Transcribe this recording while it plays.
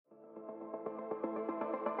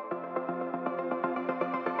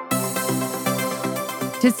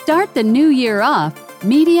To start the new year off,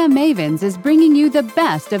 Media Mavens is bringing you the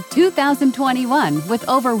best of 2021 with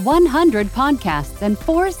over 100 podcasts, and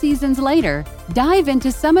 4 seasons later, dive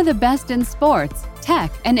into some of the best in sports,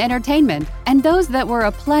 tech, and entertainment, and those that were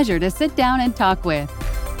a pleasure to sit down and talk with.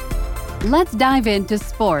 Let's dive into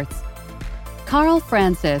sports. Carl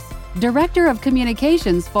Francis, Director of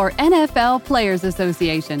Communications for NFL Players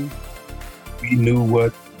Association. We knew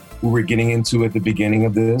what we were getting into at the beginning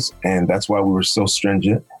of this, and that's why we were so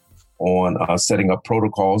stringent on setting up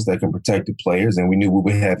protocols that can protect the players. And we knew we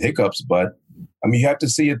would have hiccups, but you have to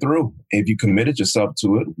see it through. If you committed yourself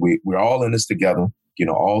to it, we're all in this together.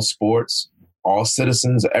 All sports, all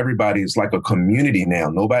citizens, everybody is like a community now.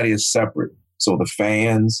 Nobody is separate. So the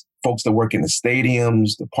fans, folks that work in the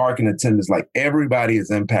stadiums, the parking attendants, like everybody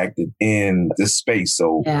is impacted in this space.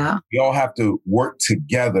 So we all have to work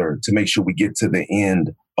together to make sure we get to the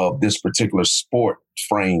end of this particular sport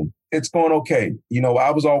frame. It's going okay.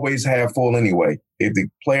 I was always half full anyway. If the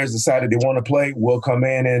players decided they want to play, we'll come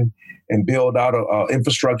in and build out an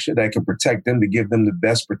infrastructure that can protect them, to give them the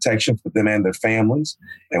best protection for them and their families.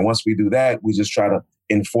 And once we do that, we just try to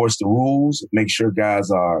enforce the rules, make sure guys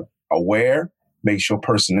are aware, make sure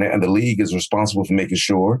personnel and the league is responsible for making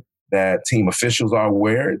sure that team officials are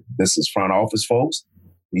aware. This is front office folks.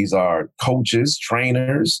 These are coaches,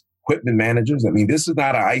 trainers, equipment managers. This is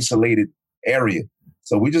not an isolated area.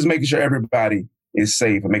 So we're just making sure everybody is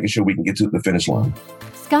safe and making sure we can get to the finish line.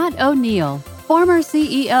 Scott O'Neill, former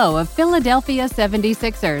CEO of Philadelphia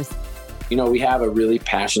 76ers. We have a really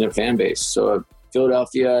passionate fan base. So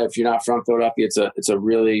Philadelphia, if you're not from Philadelphia, it's a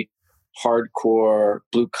really hardcore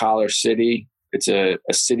blue-collar city. It's a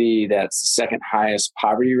city that's the second highest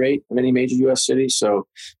poverty rate of any major U.S. city. So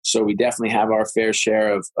we definitely have our fair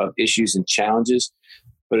share of issues and challenges.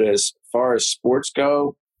 But as far as sports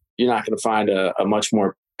go, you're not going to find a much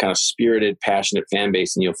more kind of spirited, passionate fan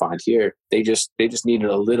base than you'll find here. They just needed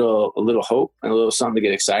a little hope and a little something to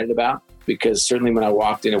get excited about, because certainly when I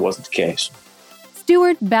walked in, it wasn't the case.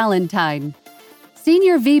 Stuart Ballantyne,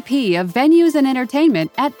 Senior VP of Venues and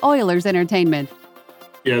Entertainment at Oilers Entertainment.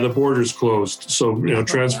 Yeah, the border's closed. So,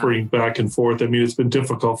 transferring back and forth, it's been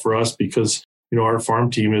difficult for us because, our farm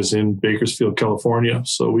team is in Bakersfield, California.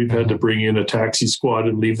 So we've had to bring in a taxi squad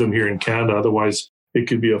and leave them here in Canada. Otherwise, it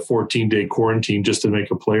could be a 14-day quarantine just to make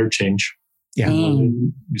a player change. Yeah.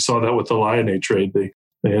 We saw that with the Laine trade. They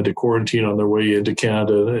had to quarantine on their way into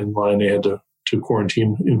Canada, and Laine had to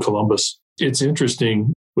quarantine in Columbus. It's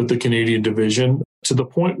interesting with the Canadian division to the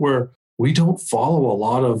point where we don't follow a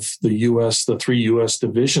lot of the 3 U.S.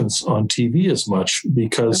 divisions on TV as much,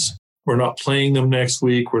 because we're not playing them next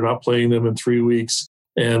week. We're not playing them in 3 weeks.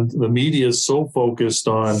 And the media is so focused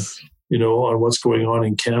on what's going on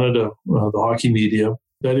in Canada, the hockey media,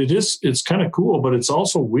 that it's kind of cool, but it's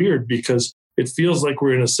also weird because it feels like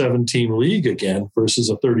we're in a 17 league again versus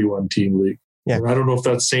a 31 team league. Yeah. And I don't know if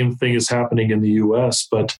that same thing is happening in the US,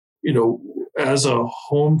 but as a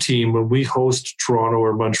home team, when we host Toronto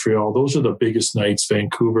or Montreal, those are the biggest nights.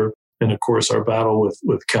 Vancouver, and of course our battle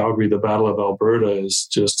with Calgary, the Battle of Alberta, is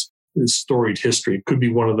just storied history. It could be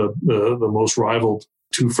one of the most rivaled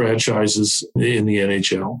 2 franchises in the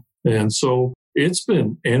NHL. And so it's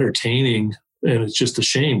been entertaining, and it's just a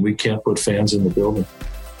shame we can't put fans in the building.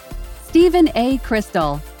 Stephen A.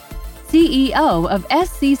 Crystal, CEO of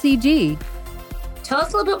SCCG. Tell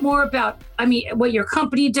us a little bit more about, what your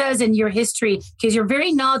company does and your history, because you're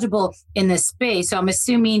very knowledgeable in this space. So I'm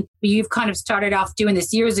assuming you've kind of started off doing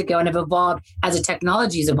this years ago and have evolved as the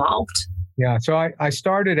technology's evolved. Yeah, so I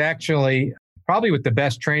started actually probably with the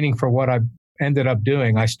best training for what I ended up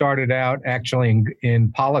doing. I started out actually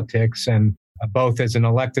in politics, and both as an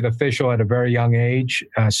elected official at a very young age,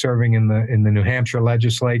 serving in the New Hampshire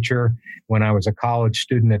legislature when I was a college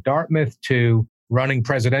student at Dartmouth, to running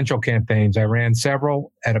presidential campaigns. I ran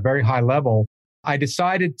several at a very high level. I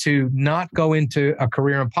decided to not go into a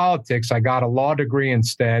career in politics. I got a law degree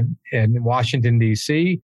instead in Washington,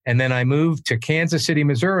 D.C., and then I moved to Kansas City,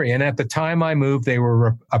 Missouri. And at the time I moved, they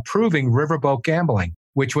were approving riverboat gambling,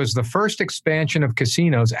 which was the first expansion of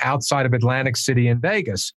casinos outside of Atlantic City and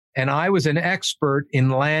Vegas. And I was an expert in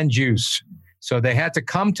land use. So they had to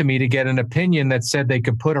come to me to get an opinion that said they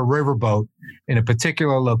could put a riverboat in a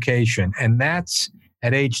particular location. And that's,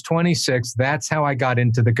 at age 26, that's how I got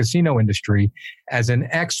into the casino industry, as an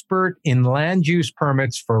expert in land use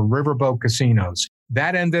permits for riverboat casinos.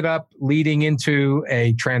 That ended up leading into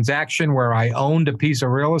a transaction where I owned a piece of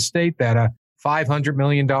real estate that a $500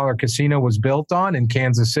 million casino was built on in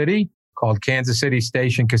Kansas City, called Kansas City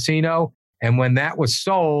Station Casino. And when that was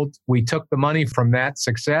sold, we took the money from that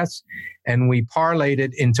success and we parlayed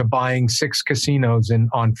it into buying 6 casinos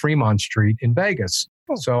on Fremont Street in Vegas.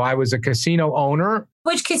 So I was a casino owner.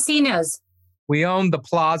 Which casinos? We owned the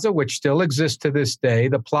Plaza, which still exists to this day.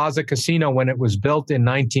 The Plaza Casino, when it was built in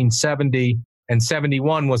 1970 and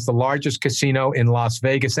 71, was the largest casino in Las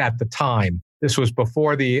Vegas at the time. This was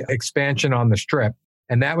before the expansion on the Strip.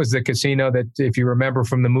 And that was the casino that, if you remember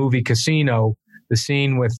from the movie Casino, the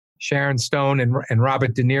scene with Sharon Stone and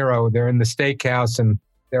Robert De Niro, they're in the steakhouse and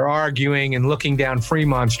they're arguing and looking down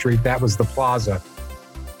Fremont Street. That was the Plaza.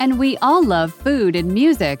 And we all love food and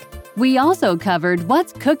music. We also covered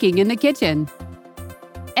what's cooking in the kitchen.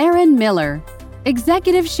 Aaron Miller,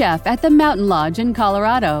 executive chef at the Mountain Lodge in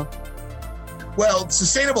Colorado. Well,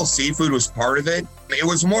 sustainable seafood was part of it. It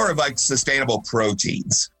was more of like sustainable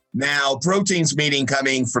proteins. Now, proteins meaning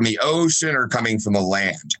coming from the ocean or coming from the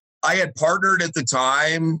land. I had partnered at the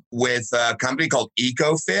time with a company called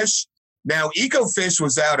EcoFish. Now, EcoFish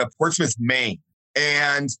was out of Portsmouth, Maine.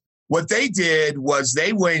 And what they did was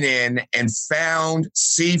they went in and found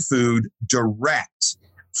seafood direct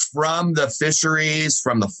from the fisheries,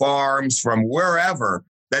 from the farms, from wherever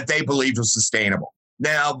that they believed was sustainable.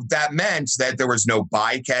 Now, that meant that there was no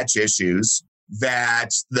bycatch issues, that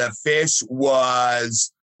the fish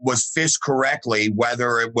was fished correctly,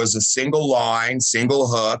 whether it was a single line, single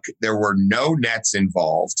hook, there were no nets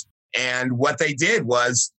involved. And what they did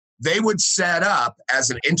was they would set up as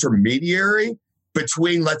an intermediary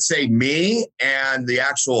between, let's say, me and the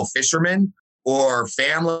actual fishermen or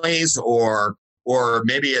families or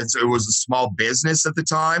maybe it was a small business at the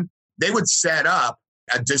time. They would set up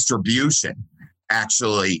a distribution,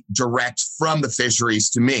 actually, direct from the fisheries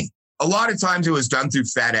to me. A lot of times it was done through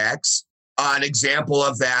FedEx. An example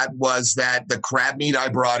of that was that the crab meat I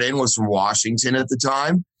brought in was from Washington at the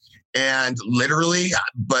time. And literally,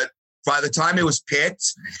 but by the time it was picked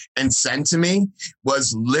and sent to me,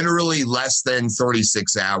 was literally less than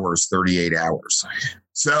 36 hours, 38 hours.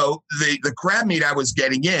 So the crab meat I was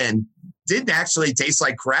getting in didn't actually taste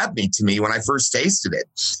like crab meat to me when I first tasted it.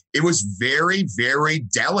 It was very, very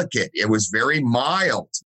delicate. It was very mild.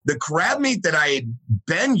 The crab meat that I had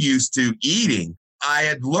been used to eating, I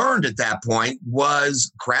had learned at that point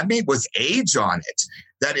was crab meat with age on it,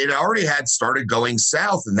 that it already had started going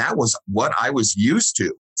south. And that was what I was used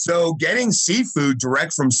to. So getting seafood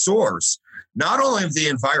direct from source, not only of the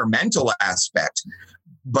environmental aspect,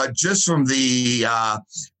 but just from the,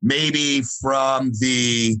 maybe from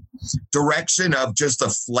the direction of just the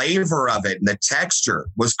flavor of it and the texture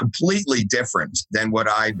was completely different than what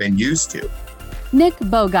I'd been used to. Nick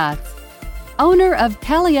Bogatz, owner of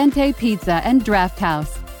Caliente Pizza and Draft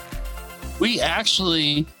House. We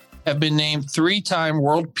actually have been named 3-time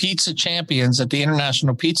World Pizza Champions at the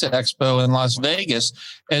International Pizza Expo in Las Vegas,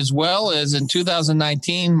 as well as in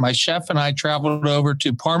 2019, my chef and I traveled over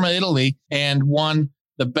to Parma, Italy, and won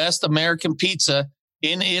the best American pizza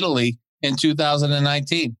in Italy in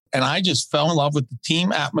 2019. And I just fell in love with the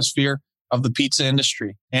team atmosphere of the pizza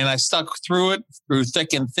industry. And I stuck through it, through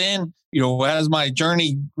thick and thin. You know, as my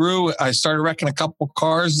journey grew, I started wrecking a couple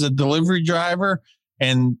cars as a delivery driver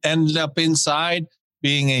and ended up inside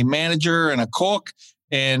being a manager and a cook,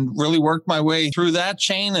 and really worked my way through that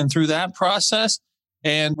chain and through that process.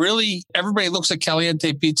 And really, everybody looks at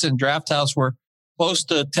Caliente Pizza and Draft House. We're close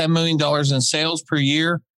to $10 million in sales per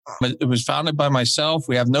year. It was founded by myself.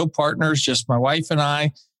 We have no partners, just my wife and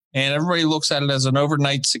I. And everybody looks at it as an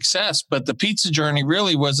overnight success. But the pizza journey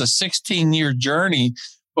really was a 16-year journey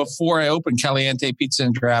before I opened Caliente Pizza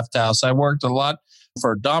and Draft House. I worked a lot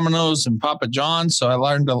for Domino's and Papa John's. So I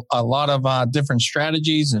learned a lot of different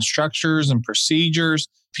strategies and structures and procedures,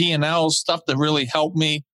 P&L, stuff that really helped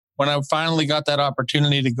me when I finally got that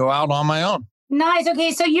opportunity to go out on my own. Nice.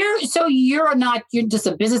 Okay. So you're just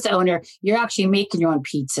a business owner. You're actually making your own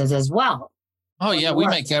pizzas as well. Oh yeah. We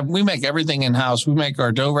make everything in house. We make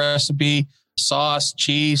our dough recipe, sauce,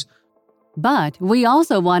 cheese. But we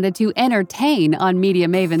also wanted to entertain on Media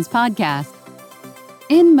Mavens podcast.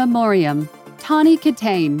 In memoriam, Tawny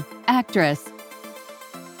Kitaen, actress.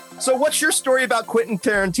 So what's your story about Quentin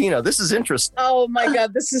Tarantino? This is interesting. Oh my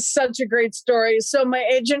God, this is such a great story. So my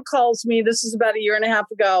agent calls me, this is about a year and a half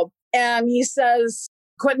ago, and he says,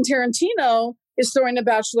 Quentin Tarantino is throwing a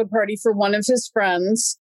bachelor party for one of his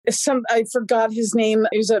friends. I forgot his name.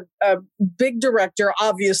 He was a big director,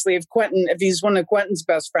 obviously, of Quentin, if he's one of Quentin's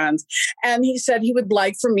best friends. And he said he would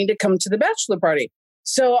like for me to come to the bachelor party.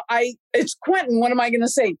 So it's Quentin. What am I going to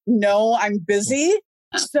say? No, I'm busy.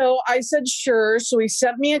 So I said, sure. So he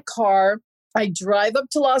sent me a car. I drive up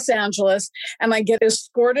to Los Angeles and I get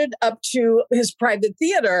escorted up to his private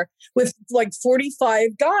theater with like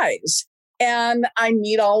 45 guys. And I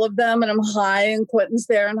meet all of them and I'm high and Quentin's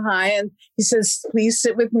there and high. And he says, please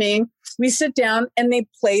sit with me. we sit down and they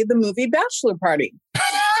play the movie Bachelor Party.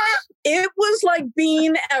 It was like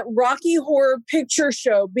being at Rocky Horror Picture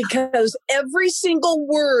Show because every single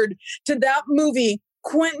word to that movie,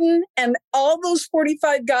 Quentin and all those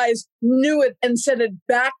 45 guys knew it and said it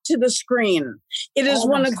back to the screen. It is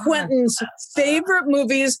one of Quentin's favorite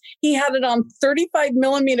movies. He had it on 35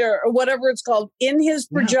 millimeter or whatever it's called in his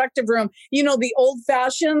projector room. You know, the old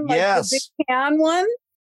fashioned, like the big can one.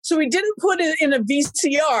 So he didn't put it in a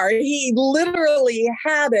VCR. He literally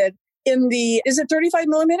had it in the, is it 35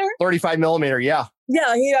 millimeter? 35 millimeter, yeah.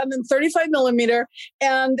 Yeah, he had in 35 millimeter.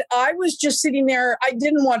 And I was just sitting there. I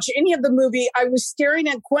didn't watch any of the movie. I was staring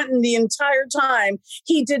at Quentin the entire time.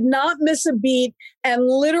 He did not miss a beat and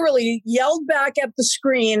literally yelled back at the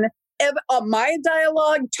screen, my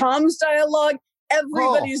dialogue, Tom's dialogue,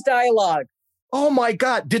 everybody's dialogue. Oh my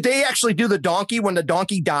God. Did they actually do the donkey when the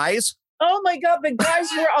donkey dies? Oh my God. The guys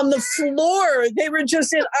were on the floor. They were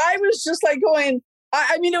just in, I was just like going,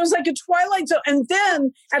 I mean, it was like a Twilight Zone. And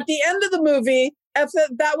then at the end of the movie, if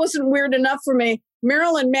that wasn't weird enough for me,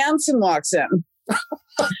 Marilyn Manson walks in.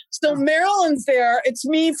 So Marilyn's there. It's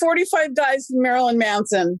me, 45 guys, and Marilyn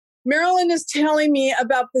Manson. Marilyn is telling me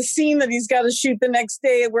about the scene that he's got to shoot the next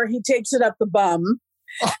day where he takes it up the bum.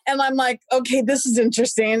 And I'm like, okay, this is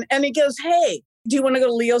interesting. And he goes, hey, do you want to go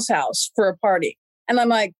to Leo's house for a party? And I'm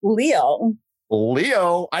like, Leo?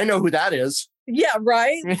 Leo? I know who that is. Yeah,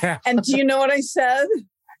 right? Yeah. And do you know what I said?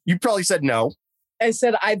 You probably said no. I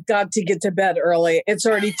said, I've got to get to bed early. It's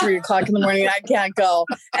already 3:00 in the morning. I can't go.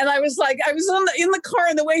 And I was like, I was in the car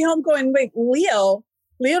on the way home going, wait, Leo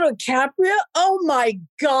DiCaprio? Oh my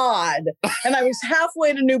God. And I was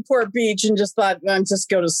halfway to Newport Beach and just thought, just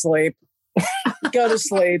go to sleep. Go to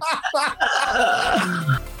sleep.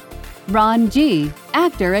 Ron G.,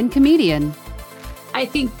 actor and comedian. I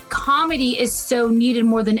think comedy is so needed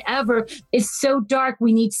more than ever. It's so dark.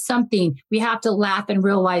 We need something. We have to laugh and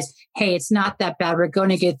realize, hey, it's not that bad. We're going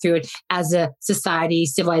to get through it as a society,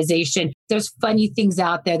 civilization. There's funny things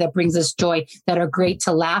out there that brings us joy that are great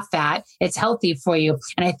to laugh at. It's healthy for you.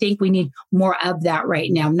 And I think we need more of that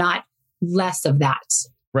right now, not less of that.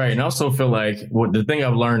 Right. And I also feel like the thing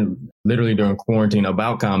I've learned literally during quarantine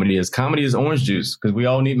about comedy is orange juice, because we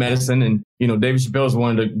all need medicine. And, David Chappelle is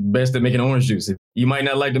one of the best at making orange juice. You might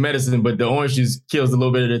not like the medicine, but the orange juice kills a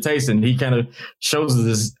little bit of the taste. And he kind of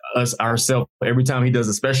shows us ourselves every time he does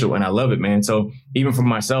a special. And I love it, man. So even for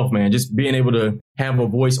myself, man, just being able to have a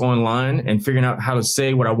voice online and figuring out how to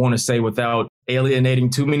say what I want to say without alienating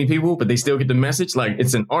too many people, but they still get the message. Like,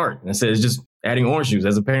 it's an art. And I said, it's just adding orange juice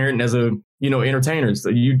as a parent and as a, entertainer. So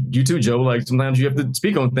you too, Joe, like sometimes you have to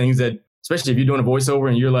speak on things that, especially if you're doing a voiceover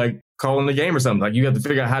and you're like calling the game or something, like you have to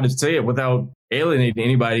figure out how to say it without alienating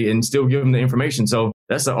anybody and still give them the information. So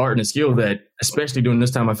that's an art and a skill that, especially during this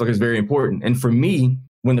time, I feel like is very important. And for me,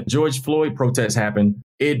 when the George Floyd protests happened,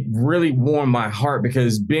 it really warmed my heart,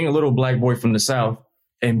 because being a little black boy from the South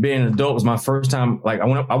and being an adult was my first time. Like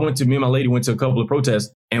me and my lady went to a couple of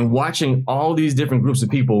protests, and watching all these different groups of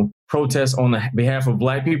people protest on the behalf of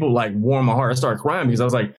black people, like warmed my heart. I started crying because I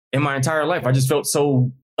was like, in my entire life, I just felt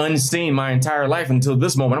so unseen my entire life until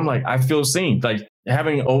this moment. I'm like, I feel seen. Like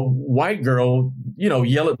having a white girl,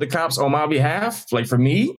 yell at the cops on my behalf, like for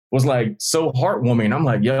me was like so heartwarming. I'm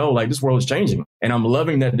like, yo, like this world is changing. And I'm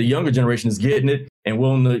loving that the younger generation is getting it and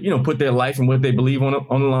willing to, put their life and what they believe on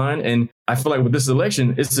the line. And I feel like with this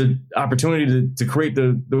election, it's an opportunity to create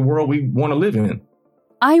the world we want to live in.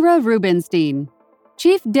 Ira Rubinstein,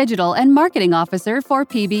 Chief Digital and Marketing Officer for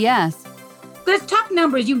PBS. Let's talk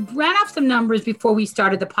numbers. You ran off some numbers before we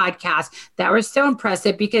started the podcast that were so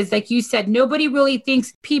impressive because, like you said, nobody really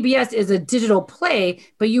thinks PBS is a digital play,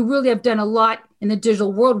 but you really have done a lot in the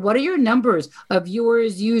digital world. What are your numbers of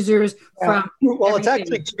viewers, users from? Well, it's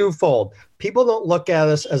actually twofold. People don't look at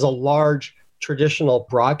us as a large traditional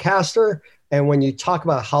broadcaster. And when you talk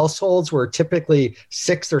about households, we're typically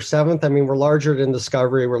 6th or 7th. I mean, we're larger than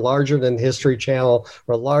Discovery. We're larger than History Channel.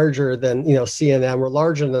 We're larger than, CNN. We're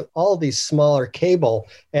larger than all these smaller cable.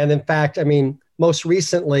 And in fact, I mean, most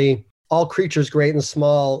recently, All Creatures Great and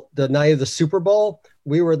Small, the night of the Super Bowl,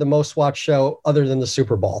 we were the most watched show other than the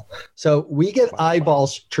Super Bowl. So we get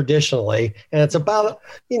eyeballs traditionally, and it's about,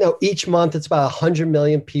 each month it's about 100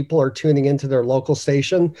 million people are tuning into their local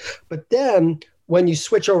station. But then when you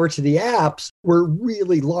switch over to the apps, we're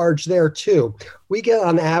really large there too. We get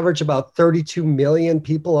on average about 32 million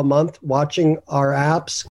people a month watching our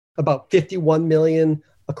apps, about 51 million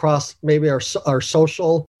across maybe our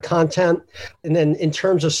social content. And then in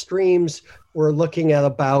terms of streams, we're looking at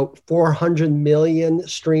about 400 million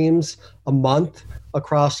streams a month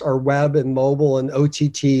across our web and mobile and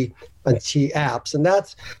OTT apps. And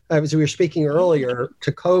that's, as we were speaking earlier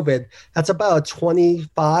to COVID, that's about a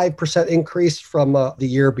 25% increase from the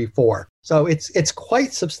year before. So it's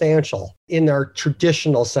quite substantial in our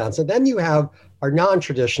traditional sense. And then you have our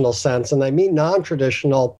non-traditional sense. And I mean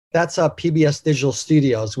non-traditional, that's PBS Digital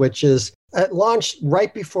Studios, which is launched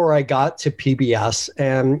right before I got to PBS.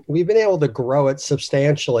 And we've been able to grow it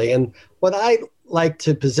substantially. And what I like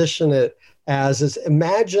to position it as is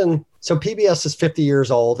imagine, so PBS is 50 years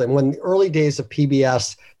old. And when the early days of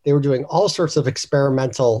PBS, they were doing all sorts of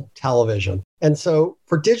experimental television. And so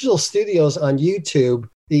for digital studios on YouTube,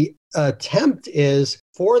 the attempt is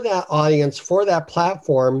for that audience, for that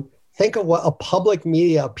platform, think of what a public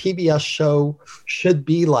media, a PBS show should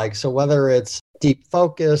be like. So whether it's Deep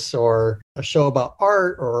Focus or a show about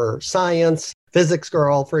art or science, Physics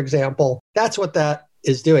Girl, for example, that's what that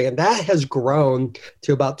is doing. And that has grown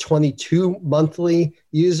to about 22 monthly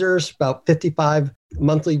users, about 55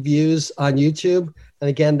 monthly views on YouTube. And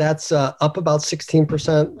again, that's up about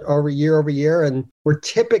 16% over year. And we're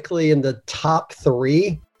typically in the top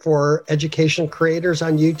 3 for education creators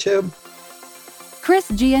on YouTube. Chris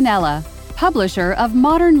Gianella, publisher of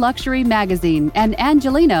Modern Luxury Magazine and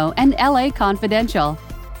Angelino and LA Confidential.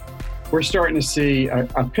 We're starting to see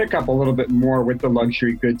a pickup a little bit more with the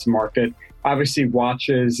luxury goods market. Obviously,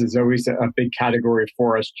 watches is always a big category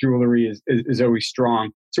for us. Jewelry is always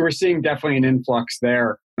strong. So we're seeing definitely an influx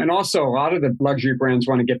there. And also, a lot of the luxury brands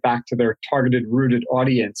want to get back to their targeted, rooted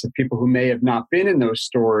audience of people who may have not been in those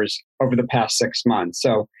stores over the past 6 months.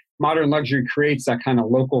 So Modern Luxury creates that kind of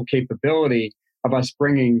local capability of us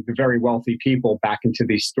bringing the very wealthy people back into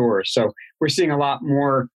these stores. So we're seeing a lot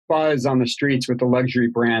more buzz on the streets with the luxury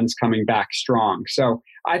brands coming back strong. So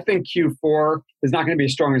I think Q4 is not going to be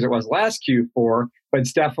as strong as it was last Q4, but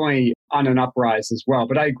it's definitely on an uprise as well.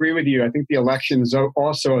 But I agree with you. I think the election is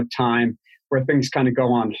also a time where things kind of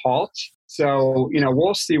go on halt. So,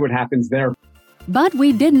 we'll see what happens there. But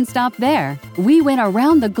we didn't stop there. We went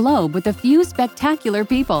around the globe with a few spectacular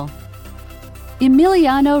people.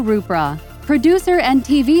 Emiliano Rupra, producer and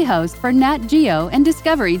TV host for Nat Geo and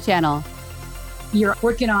Discovery Channel. You're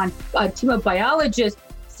working on a team of biologists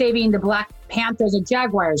saving the Black Panthers and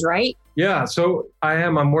Jaguars, right? Yeah, so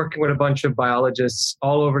I'm working with a bunch of biologists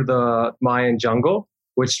all over the Mayan jungle,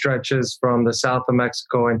 which stretches from the south of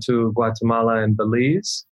Mexico into Guatemala and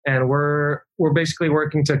Belize. And we're basically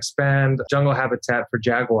working to expand jungle habitat for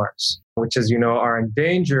jaguars, which, as you know, are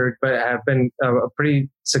endangered, but have been a pretty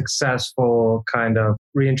successful kind of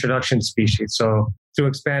reintroduction species. So through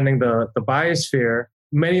expanding the biosphere,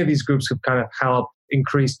 many of these groups have kind of helped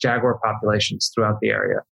increase jaguar populations throughout the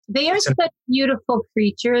area. They are such beautiful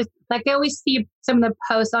creatures. Like I always see some of the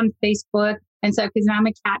posts on Facebook. And so, because I'm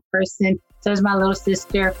a cat person, so is my little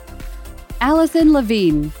sister. Allison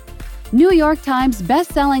Levine, New York Times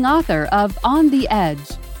bestselling author of On the Edge.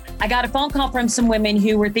 I got a phone call from some women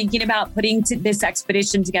who were thinking about putting this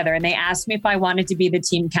expedition together. And they asked me if I wanted to be the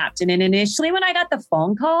team captain. And initially when I got the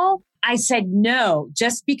phone call, I said no,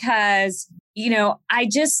 just because, even though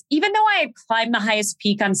I had climbed the highest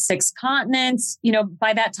peak on 6 continents,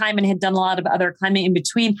 by that time and had done a lot of other climbing in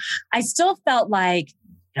between, I still felt like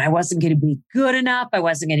I wasn't going to be good enough. I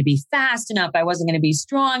wasn't going to be fast enough. I wasn't going to be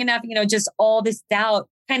strong enough. Just all this doubt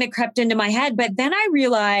kind of crept into my head. But then I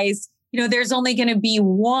realized, there's only going to be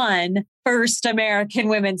one first American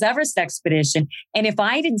women's Everest expedition. And if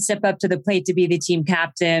I didn't step up to the plate to be the team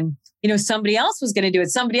captain, somebody else was going to do it.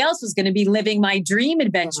 Somebody else was going to be living my dream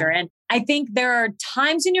adventure. And I think there are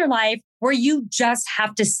times in your life where you just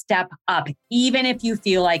have to step up, even if you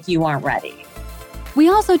feel like you aren't ready. We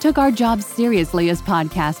also took our jobs seriously as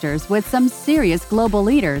podcasters with some serious global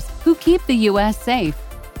leaders who keep the U.S. safe.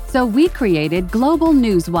 So we created Global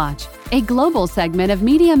News Watch, a global segment of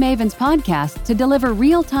Media Maven's podcast to deliver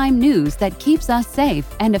real-time news that keeps us safe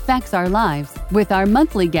and affects our lives, with our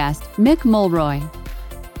monthly guest, Mick Mulroy.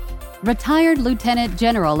 Retired Lieutenant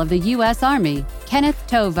General of the U.S. Army, Kenneth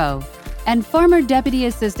Tovo, and former Deputy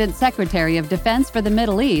Assistant Secretary of Defense for the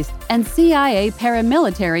Middle East and CIA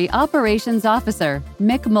Paramilitary Operations Officer,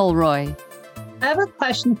 Mick Mulroy. I have a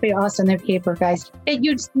question for you also in the paper, guys.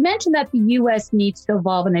 You mentioned that the U.S. needs to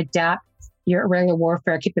evolve and adapt your guerrilla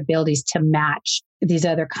warfare capabilities to match these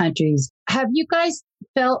other countries. Have you guys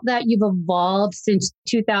felt that you've evolved since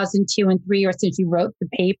 2002 and 2003 or since you wrote the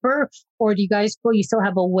paper? Or do you guys feel you still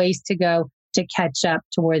have a ways to go to catch up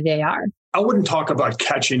to where they are? I wouldn't talk about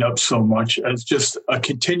catching up so much as just a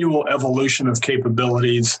continual evolution of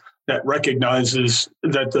capabilities that recognizes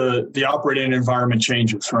that the operating environment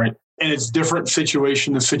changes, right? And it's different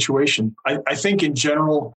situation to situation. I think in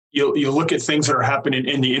general, you look at things that are happening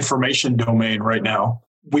in the information domain right now.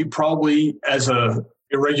 We probably, as a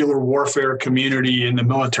irregular warfare community in the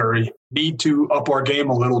military need to up our game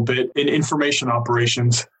a little bit in information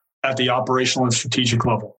operations at the operational and strategic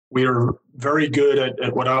level. We are very good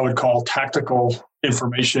at what I would call tactical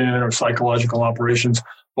information or psychological operations.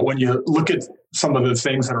 But when you look at some of the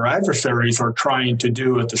things that our adversaries are trying to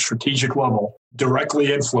do at the strategic level,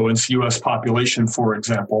 directly influence U.S. population, for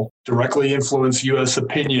example, directly influence U.S.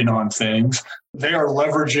 opinion on things, they are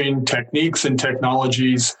leveraging techniques and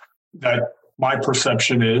technologies that my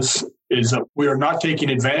perception is that we are not taking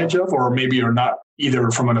advantage of, or maybe are not,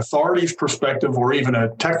 either from an authority's perspective or even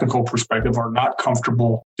a technical perspective, are not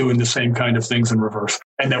comfortable doing the same kind of things in reverse,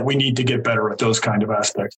 and that we need to get better at those kind of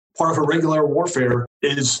aspects. Part of irregular warfare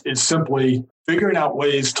is simply figuring out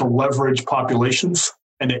ways to leverage populations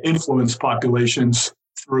and to influence populations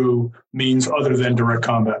through means other than direct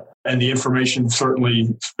combat. And the information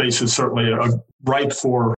space is certainly ripe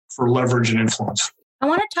for leverage and influence. I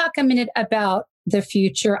want to talk a minute about the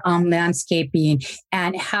future on landscaping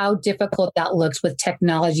and how difficult that looks with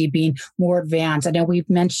technology being more advanced. I know we've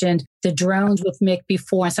mentioned the drones with Mick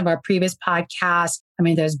before in some of our previous podcasts. I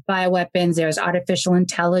mean, there's bioweapons, there's artificial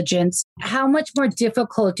intelligence. How much more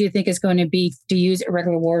difficult do you think it's going to be to use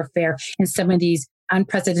irregular warfare in some of these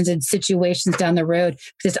unprecedented situations down the road?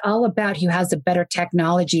 Because it's all about who has the better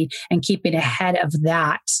technology and keeping ahead of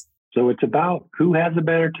that. So it's about who has the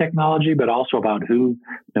better technology, but also about who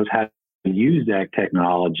knows how to use that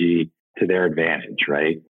technology to their advantage,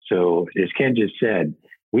 right? So as Ken just said,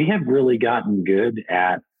 we have really gotten good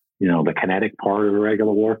at, the kinetic part of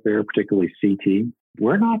irregular warfare, particularly CT.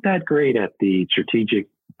 We're not that great at the strategic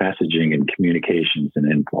messaging and communications and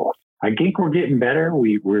influence. I think we're getting better.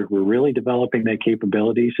 We're really developing that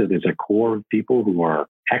capability. So there's a core of people who are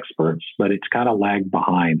experts, but it's kind of lagged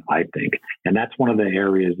behind, I think. And that's one of the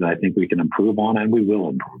areas that I think we can improve on, and we will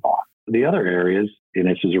improve on. The other areas, and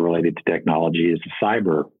this is related to technology, is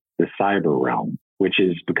the cyber realm, which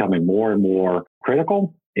is becoming more and more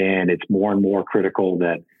critical. And it's more and more critical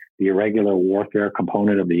that the irregular warfare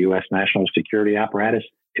component of the U.S. national security apparatus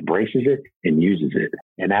embraces it and uses it.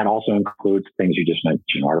 And that also includes things you just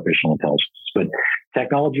mentioned, artificial intelligence. But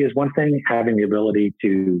technology is one thing. Having the ability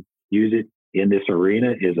to use it in this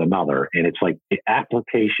arena is another. And it's like the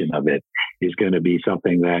application of it is going to be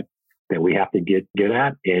something that we have to get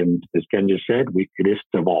at. And as Ken just said, it is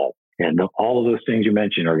to evolve. And all of those things you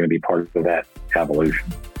mentioned are going to be part of that evolution.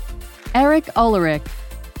 Eric Ulrich,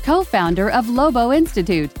 co-founder of Lobo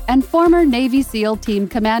Institute and former Navy SEAL team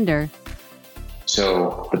commander.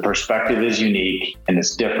 So the perspective is unique and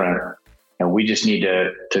it's different. And we just need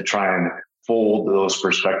to try and fold those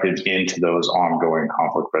perspectives into those ongoing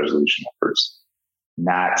conflict resolution efforts. And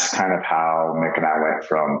that's kind of how Mick and I went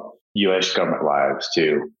from U.S. government lives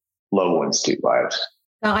to Lobo Institute lives.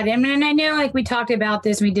 God, I mean, I know, we talked about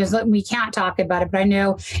this. We can't talk about it, but I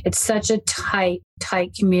know it's such a tight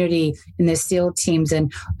community in the SEAL teams,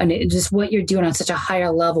 and just what you're doing on such a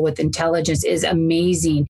higher level with intelligence is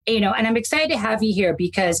amazing. And I'm excited to have you here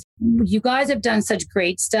because you guys have done such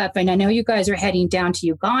great stuff. And I know you guys are heading down to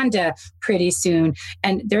Uganda pretty soon.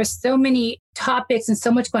 And there's so many topics and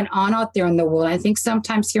so much going on out there in the world. I think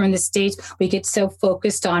sometimes here in the States, we get so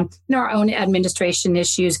focused on our own administration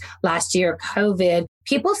issues last year, COVID.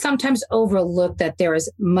 People sometimes overlook that there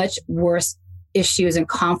is much worse issues and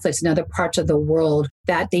conflicts in other parts of the world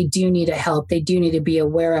that they do need to help, they do need to be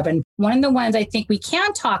aware of. And one of the ones I think we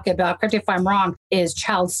can talk about, correct if I'm wrong, is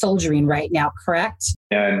child soldiering right now, correct?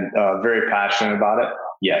 And very passionate about it.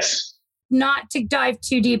 Yes. Not to dive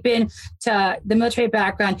too deep into the military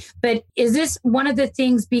background, but is this one of the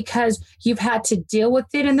things because you've had to deal with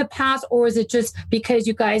it in the past, or is it just because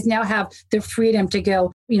you guys now have the freedom to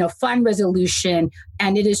go, fund resolution,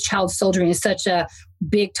 and it is child soldiering is such a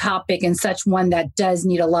big topic and such one that does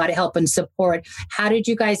need a lot of help and support. How did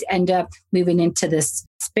you guys end up moving into this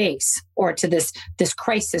space or to this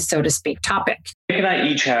crisis, so to speak, topic? Mick and I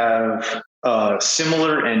each have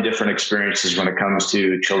similar and different experiences when it comes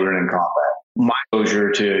to children in combat. My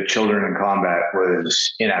exposure to children in combat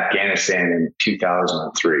was in Afghanistan in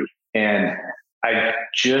 2003. And I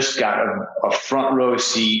just got a front row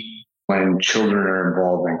seat when children are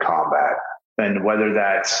involved in combat. And whether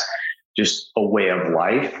that's just a way of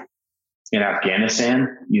life in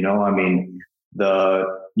Afghanistan,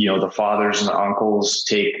 the fathers and the uncles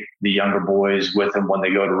take the younger boys with them when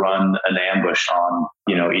they go to run an ambush on,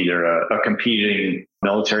 either a competing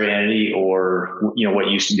military entity or, what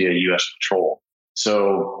used to be a U.S. patrol.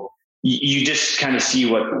 So you just kind of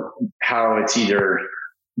see how it's either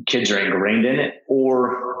kids are ingrained in it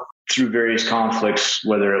or through various conflicts,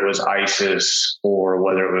 whether it was ISIS or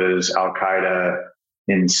whether it was Al-Qaeda,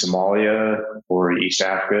 in Somalia or East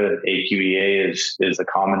Africa. AQEA is the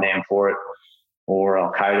common name for it, or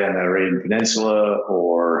Al Qaeda in the Arabian Peninsula,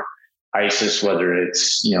 or ISIS, whether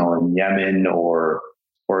it's in Yemen or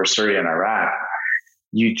Syria and Iraq.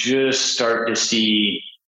 You just start to see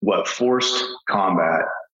what forced combat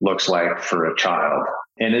looks like for a child.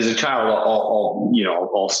 And as a child,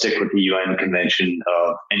 I'll stick with the UN Convention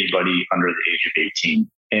of anybody under the age of 18.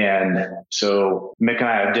 And so Mick and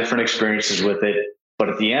I have different experiences with it, but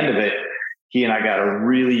at the end of it, he and I got a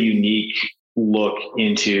really unique look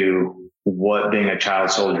into what being a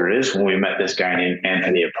child soldier is when we met this guy named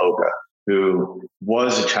Anthony Apoka, who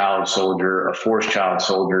was a child soldier, a forced child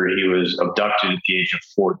soldier. He was abducted at the age of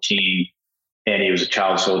 14, and he was a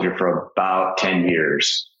child soldier for about 10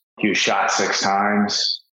 years. He was shot 6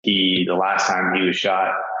 times. The last time he was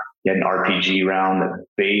shot, he had an RPG round that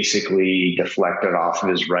basically deflected off of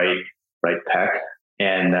his right pec,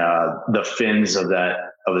 and the fins of that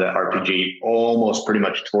RPG almost pretty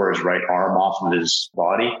much tore his right arm off of his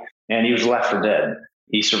body, and he was left for dead.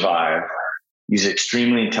 He survived. He's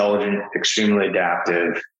extremely intelligent, extremely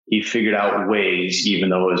adaptive. He figured out ways, even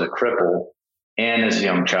though he was a cripple and as a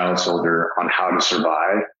young child soldier, on how to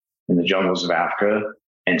survive in the jungles of Africa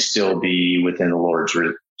and still be within the Lord's,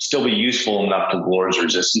 still be useful enough to the Lord's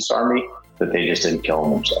resistance army that they just didn't kill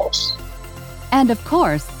him themselves. And of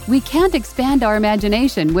course, we can't expand our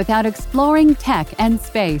imagination without exploring tech and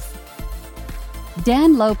space.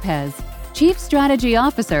 Dan Lopez, Chief Strategy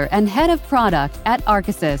Officer and Head of Product at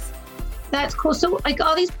Arcasys. That's cool. So like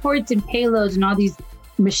all these ports and payloads and all these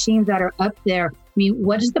machines that are up there, I mean,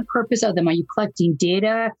 what is the purpose of them? Are you collecting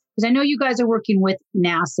data? Because I know you guys are working with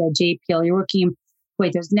NASA, JPL. You're working,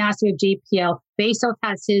 there's NASA, JPL. Bezos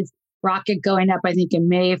has his rocket going up, I think, in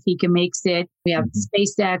May, if he can makes it. We have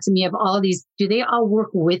SpaceX, and we have all these. Do they all work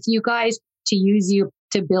with you guys to use you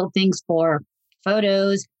to build things for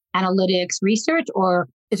photos, analytics, research, or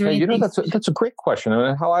is there anything? That's a great question. I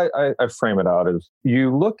mean, how I frame it out is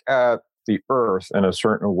you look at the Earth in a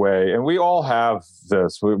certain way, and we all have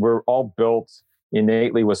this. We're all built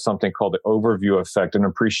innately with something called the overview effect and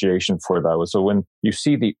appreciation for that. So when you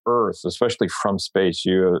see the Earth, especially from space,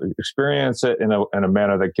 you experience it in a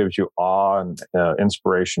manner that gives you awe and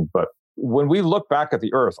inspiration. But when we look back at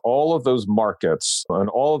the Earth, all of those markets and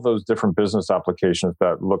all of those different business applications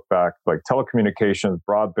that look back, like telecommunications,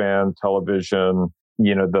 broadband, television,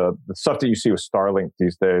 the stuff that you see with Starlink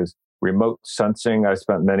these days, remote sensing. I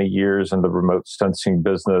spent many years in the remote sensing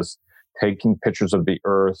business, taking pictures of the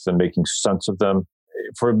Earth and making sense of them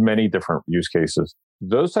for many different use cases.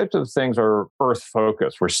 Those types of things are Earth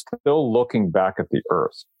focused. We're still looking back at the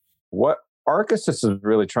Earth. What Arcasys is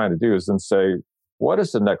really trying to do is then say, what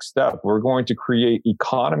is the next step? We're going to create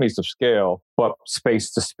economies of scale, but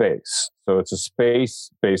space to space. So it's a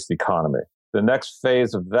space-based economy. The next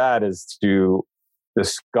phase of that is to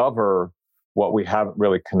discover what we haven't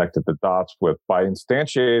really connected the dots with. By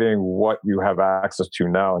instantiating what you have access to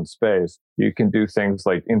now in space, you can do things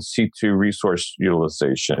like in situ resource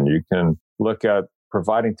utilization. You can look at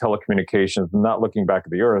providing telecommunications, not looking back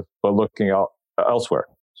at the Earth, but looking out elsewhere.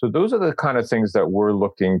 So those are the kind of things that we're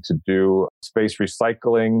looking to do. Space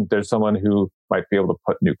recycling. There's someone who might be able to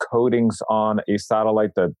put new coatings on a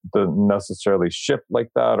satellite that doesn't necessarily ship like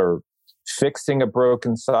that, or fixing a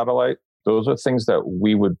broken satellite. Those are things that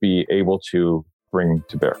we would be able to bring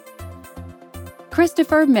to bear.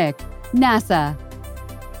 Christopher Mick, NASA.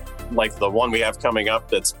 Like the one we have coming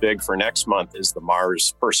up that's big for next month is the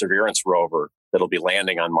Mars Perseverance rover that'll be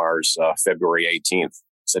landing on Mars February 18th.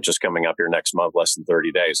 So just coming up here next month, less than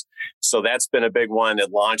 30 days. So that's been a big one.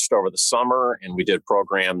 It launched over the summer, and we did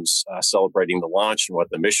programs celebrating the launch and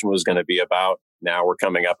what the mission was going to be about. Now we're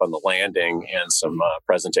coming up on the landing and some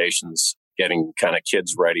presentations, getting kind of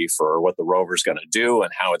kids ready for what the rover's going to do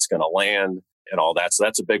and how it's going to land and all that. So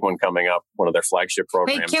that's a big one coming up, one of their flagship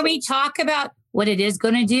programs. Wait, can we talk about what it is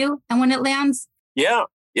going to do and when it lands? Yeah,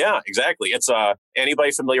 exactly. It's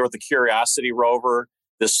anybody familiar with the Curiosity rover?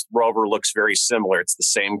 This rover looks very similar. It's the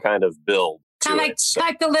same kind of build. Kind of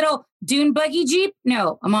like the little dune buggy Jeep?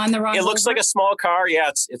 No, I'm on the wrong. It looks like a small car. Yeah,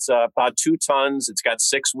 it's about 2 tons. It's got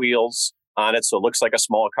 6 wheels on it, so it looks like a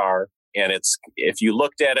small car. And if you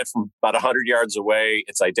looked at it from about 100 yards away,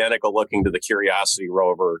 it's identical looking to the Curiosity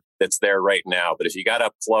rover that's there right now. But if you got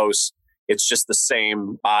up close, it's just the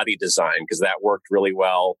same body design, because that worked really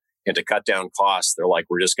well. And to cut down costs, they're like,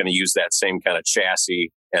 we're just going to use that same kind of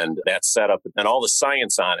chassis and that setup. And all the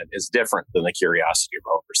science on it is different than the Curiosity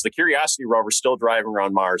rover. So the Curiosity rover is still driving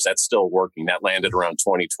around Mars. That's still working. That landed around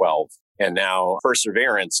 2012. And now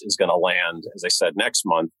Perseverance is going to land, as I said, next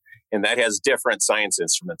month. And that has different science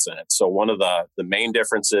instruments in it. So one of the main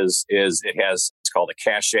differences is it's called a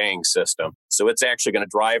caching system. So it's actually going to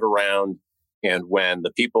drive around, and when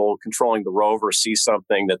the people controlling the rover see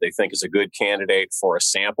something that they think is a good candidate for a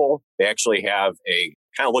sample, they actually have a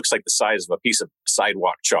kind of looks like the size of a piece of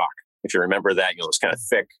sidewalk chalk. If you remember that, this kind of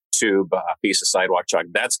thick tube piece of sidewalk chalk,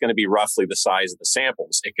 that's going to be roughly the size of the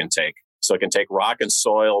samples it can take. So it can take rock and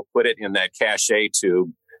soil, put it in that cache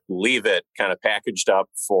tube, leave it kind of packaged up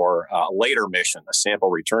for a later mission, a sample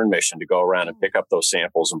return mission, to go around and pick up those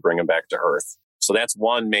samples and bring them back to Earth. So that's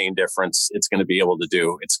one main difference it's going to be able to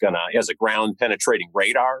do. It has a ground penetrating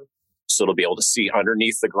radar. So it'll be able to see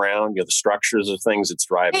underneath the ground, the structures of things it's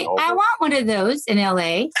driving over. I want one of those in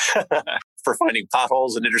LA. For finding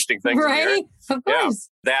potholes and interesting things. Right? Of course.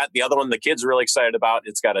 Yeah. The other one the kids are really excited about,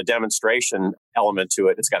 it's got a demonstration element to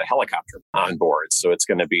it. It's got a helicopter on board. So it's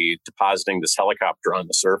going to be depositing this helicopter on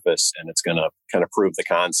the surface, and it's going to kind of prove the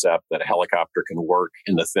concept that a helicopter can work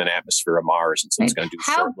in the thin atmosphere of Mars. And so it's going to do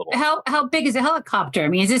short little... How big is a helicopter? I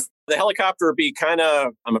mean, is this... The helicopter would be kind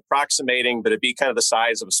of, I'm approximating, but it'd be kind of the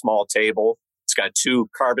size of a small table. It's got 2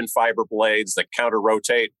 carbon fiber blades that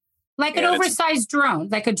counter-rotate. Like an oversized drone,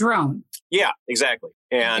 like a drone. Yeah, exactly.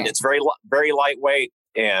 And it's very, very lightweight,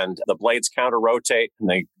 and the blades counter-rotate, and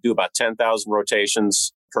they do about 10,000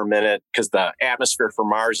 rotations per minute, because the atmosphere for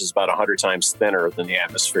Mars is about 100 times thinner than the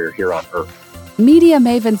atmosphere here on Earth. Media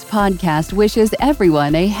Mavens Podcast wishes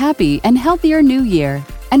everyone a happy and healthier new year.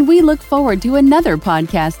 And we look forward to another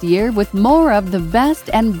podcast year with more of the best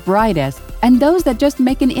and brightest, and those that just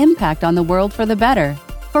make an impact on the world for the better.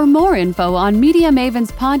 For more info on Media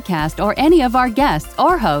Mavens Podcast or any of our guests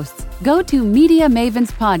or hosts, go to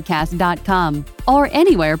MediaMavensPodcast.com or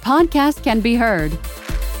anywhere podcasts can be heard.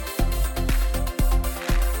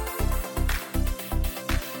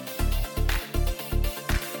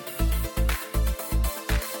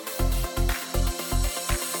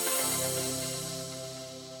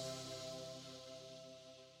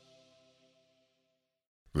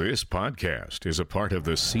 This podcast is a part of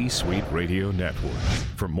the C-Suite Radio Network.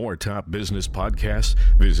 For more top business podcasts,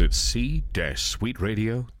 visit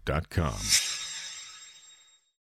c-suiteradio.com.